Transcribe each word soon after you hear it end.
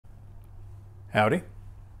Howdy,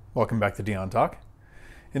 welcome back to Dion Talk.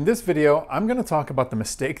 In this video, I'm going to talk about the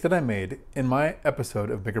mistake that I made in my episode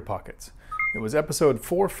of BiggerPockets. It was episode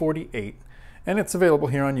 448, and it's available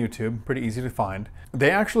here on YouTube, pretty easy to find.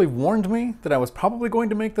 They actually warned me that I was probably going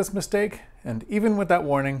to make this mistake, and even with that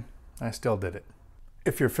warning, I still did it.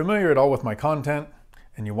 If you're familiar at all with my content,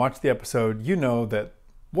 and you watched the episode, you know that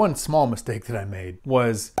one small mistake that I made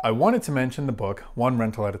was I wanted to mention the book One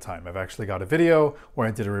Rental at a Time. I've actually got a video where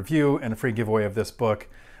I did a review and a free giveaway of this book.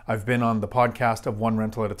 I've been on the podcast of One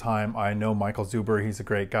Rental at a Time. I know Michael Zuber, he's a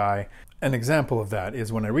great guy. An example of that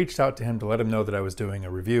is when I reached out to him to let him know that I was doing a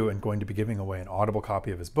review and going to be giving away an Audible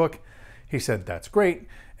copy of his book. He said that's great,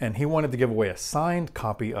 and he wanted to give away a signed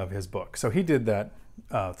copy of his book. So he did that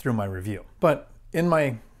through my review. But in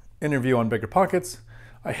my interview on BiggerPockets,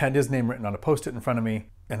 I had his name written on a post-it in front of me,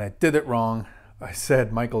 and I did it wrong. I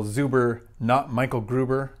said Michael Zuber, not Michael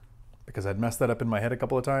Gruber, because I'd messed that up in my head a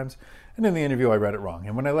couple of times. And in the interview, I read it wrong.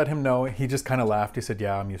 And when I let him know, he just kind of laughed. He said,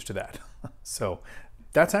 yeah, I'm used to that. So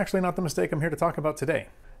that's actually not the mistake I'm here to talk about today.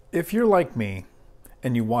 If you're like me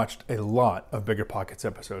and you watched a lot of BiggerPockets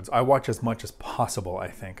episodes, I watch as much as possible, I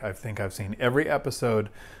think. I've seen every episode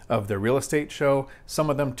of their real estate show, some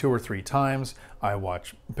of them 2 or 3 times. I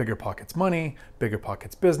watch BiggerPockets Money,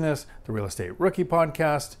 BiggerPockets Business, the Real Estate Rookie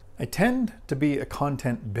podcast. I tend to be a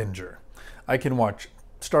content binger. I can watch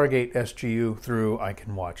Stargate SGU through, I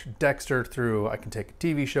can watch Dexter through, I can take a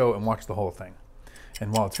TV show and watch the whole thing.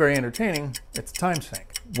 And while it's very entertaining, it's a time sink.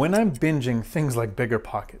 When I'm binging things like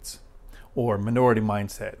BiggerPockets, or Minority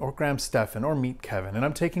Mindset, or Graham Stephan, or Meet Kevin, and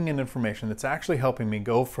I'm taking in information that's actually helping me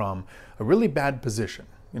go from a really bad position.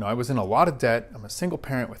 You know, I was in a lot of debt, I'm a single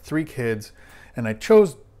parent with 3 kids, and I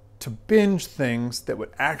chose to binge things that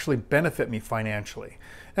would actually benefit me financially.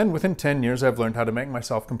 And within 10 years, I've learned how to make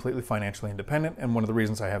myself completely financially independent, and one of the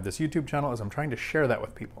reasons I have this YouTube channel is I'm trying to share that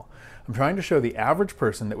with people. I'm trying to show the average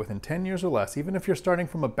person that within 10 years or less, even if you're starting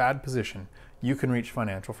from a bad position, you can reach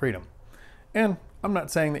financial freedom. And I'm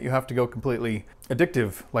not saying that you have to go completely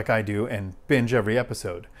addictive like I do and binge every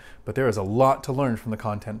episode, but there is a lot to learn from the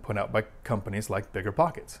content put out by companies like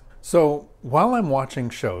BiggerPockets. So while I'm watching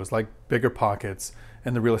shows like BiggerPockets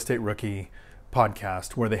and the Real Estate Rookie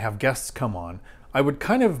podcast where they have guests come on, I would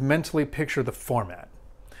kind of mentally picture the format.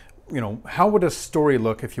 You know, how would a story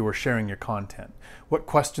look if you were sharing your content? What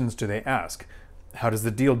questions do they ask? How does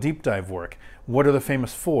the deal deep dive work? What are the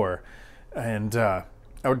famous for? And I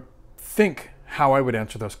would think how I would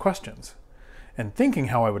answer those questions. And thinking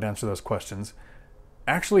how I would answer those questions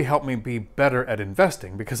actually helped me be better at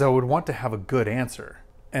investing because I would want to have a good answer.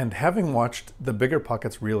 And having watched the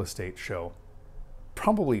BiggerPockets real estate show,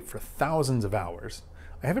 probably for thousands of hours,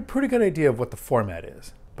 I have a pretty good idea of what the format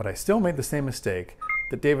is. But I still made the same mistake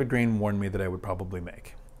that David Green warned me that I would probably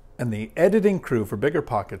make. And the editing crew for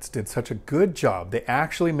BiggerPockets did such a good job, they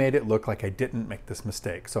actually made it look like I didn't make this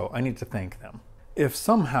mistake. So I need to thank them. If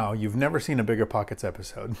somehow you've never seen a BiggerPockets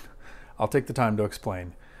episode, I'll take the time to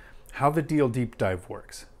explain how the deal deep dive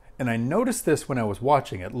works. And I noticed this when I was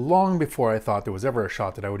watching it long before I thought there was ever a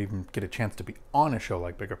shot that I would even get a chance to be on a show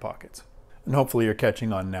like BiggerPockets. And hopefully you're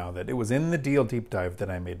catching on now that it was in the deal deep dive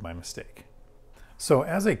that I made my mistake. So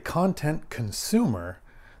as a content consumer,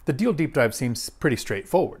 the deal deep dive seems pretty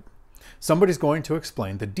straightforward. Somebody's going to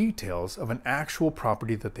explain the details of an actual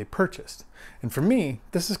property that they purchased. And for me,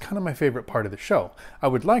 this is kind of my favorite part of the show. I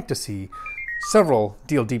would like to see several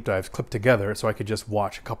deal deep dives clipped together so I could just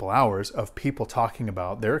watch a couple hours of people talking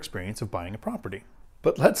about their experience of buying a property.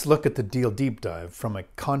 But let's look at the deal deep dive from a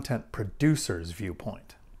content producer's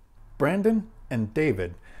viewpoint. Brandon and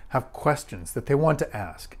David have questions that they want to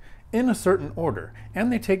ask in a certain order,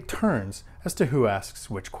 and they take turns as to who asks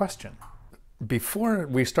which question. Before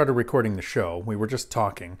we started recording the show, we were just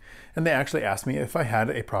talking, and they actually asked me if I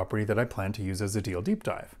had a property that I planned to use as a deal deep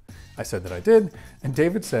dive. I said that I did, and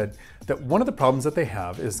David said that one of the problems that they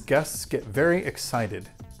have is guests get very excited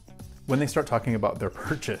when they start talking about their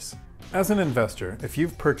purchase. As an investor, if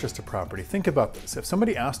you've purchased a property, think about this. If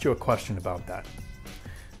somebody asked you a question about that,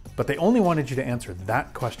 but they only wanted you to answer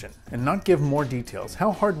that question and not give more details,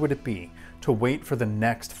 how hard would it be to wait for the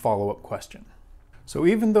next follow-up question? So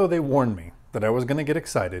even though they warned me that I was going to get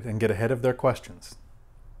excited and get ahead of their questions,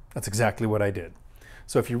 that's exactly what I did.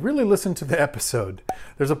 So if you really listen to the episode,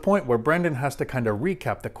 there's a point where Brendan has to kind of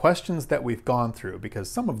recap the questions that we've gone through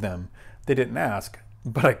because some of them they didn't ask,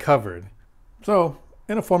 but I covered. So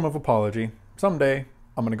in a form of apology, someday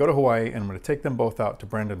I'm going to go to Hawaii and I'm going to take them both out to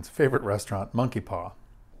Brendan's favorite restaurant, Monkey Paw.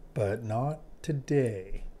 But not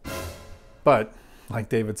today. But like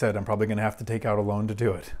David said, I'm probably going to have to take out a loan to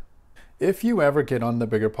do it. If you ever get on the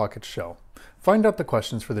BiggerPockets show, find out the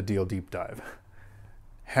questions for the deal deep dive.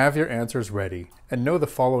 have your answers ready and know the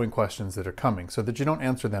following questions that are coming so that you don't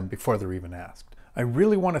answer them before they're even asked. I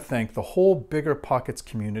really want to thank the whole BiggerPockets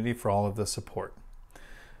community for all of the support.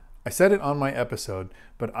 I said it on my episode,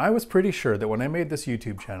 but I was pretty sure that when I made this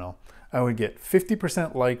YouTube channel, I would get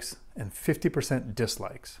 50% likes and 50%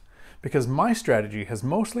 dislikes, because my strategy has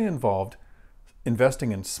mostly involved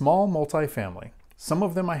investing in small multifamily. Some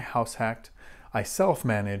of them I house hacked, I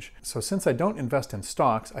self-manage, so since I don't invest in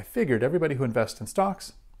stocks, I figured everybody who invests in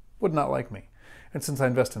stocks would not like me. And since I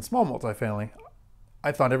invest in small multifamily,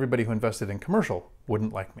 I thought everybody who invested in commercial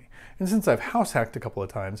wouldn't like me. And since I've house hacked a couple of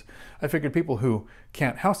times, I figured people who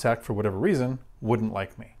can't house hack for whatever reason wouldn't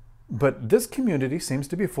like me. But this community seems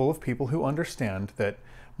to be full of people who understand that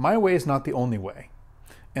my way is not the only way.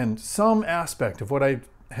 And some aspect of what I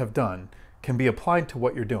have done can be applied to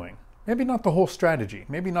what you're doing. Maybe not the whole strategy,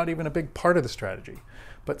 maybe not even a big part of the strategy,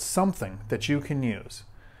 but something that you can use.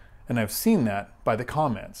 And I've seen that by the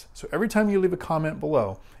comments. So every time you leave a comment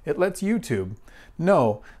below, it lets YouTube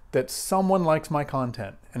know that someone likes my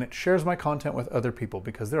content, and it shares my content with other people,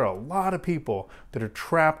 because there are a lot of people that are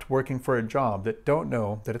trapped working for a job that don't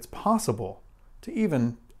know that it's possible to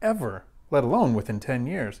even ever, let alone within 10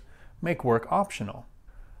 years, make work optional.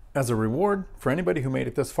 As a reward for anybody who made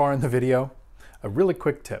it this far in the video, a really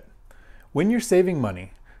quick tip. When you're saving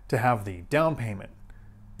money to have the down payment,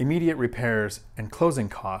 immediate repairs, and closing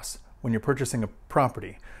costs when you're purchasing a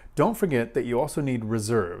property, don't forget that you also need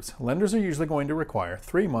reserves. Lenders are usually going to require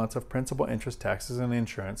 3 months of principal, interest, taxes, and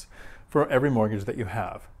insurance for every mortgage that you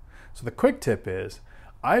have. So the quick tip is,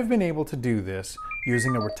 I've been able to do this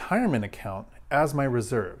using a retirement account as my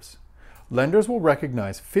reserves. Lenders will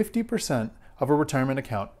recognize 50% of a retirement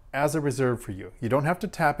account as a reserve for you. You don't have to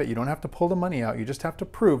tap it, you don't have to pull the money out, you just have to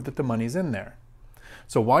prove that the money's in there.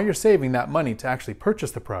 So while you're saving that money to actually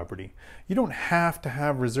purchase the property, you don't have to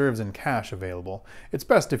have reserves in cash available. It's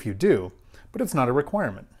best if you do, but it's not a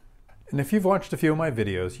requirement. And if you've watched a few of my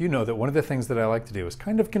videos, you know that one of the things that I like to do is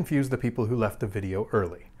kind of confuse the people who left the video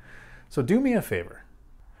early. So do me a favor.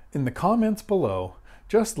 In the comments below,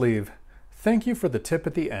 just leave, "Thank you for the tip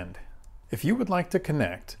at the end." If you would like to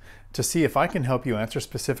connect to see if I can help you answer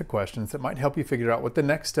specific questions that might help you figure out what the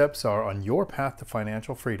next steps are on your path to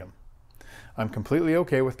financial freedom, I'm completely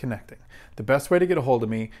okay with connecting. The best way to get a hold of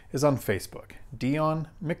me is on Facebook, Dion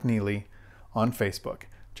McNeeley on Facebook.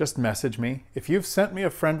 Just message me. If you've sent me a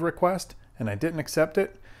friend request and I didn't accept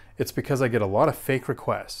it, it's because I get a lot of fake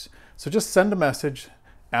requests. So just send a message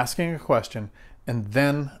asking a question, and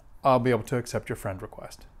then I'll be able to accept your friend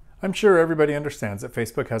request. I'm sure everybody understands that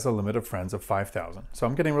Facebook has a limit of friends of 5,000. So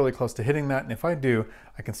I'm getting really close to hitting that, and if I do,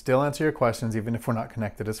 I can still answer your questions even if we're not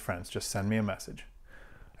connected as friends. Just send me a message.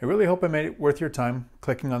 I really hope I made it worth your time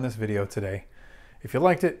clicking on this video today. If you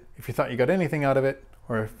liked it, if you thought you got anything out of it,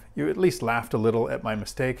 or if you at least laughed a little at my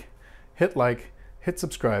mistake, hit like, hit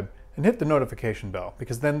subscribe, and hit the notification bell,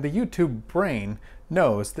 because then the YouTube brain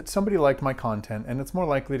knows that somebody liked my content and it's more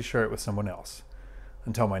likely to share it with someone else.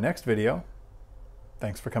 Until my next video,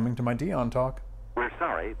 thanks for coming to my Dion Talk. We're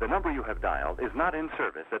sorry, the number you have dialed is not in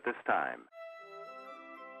service at this time.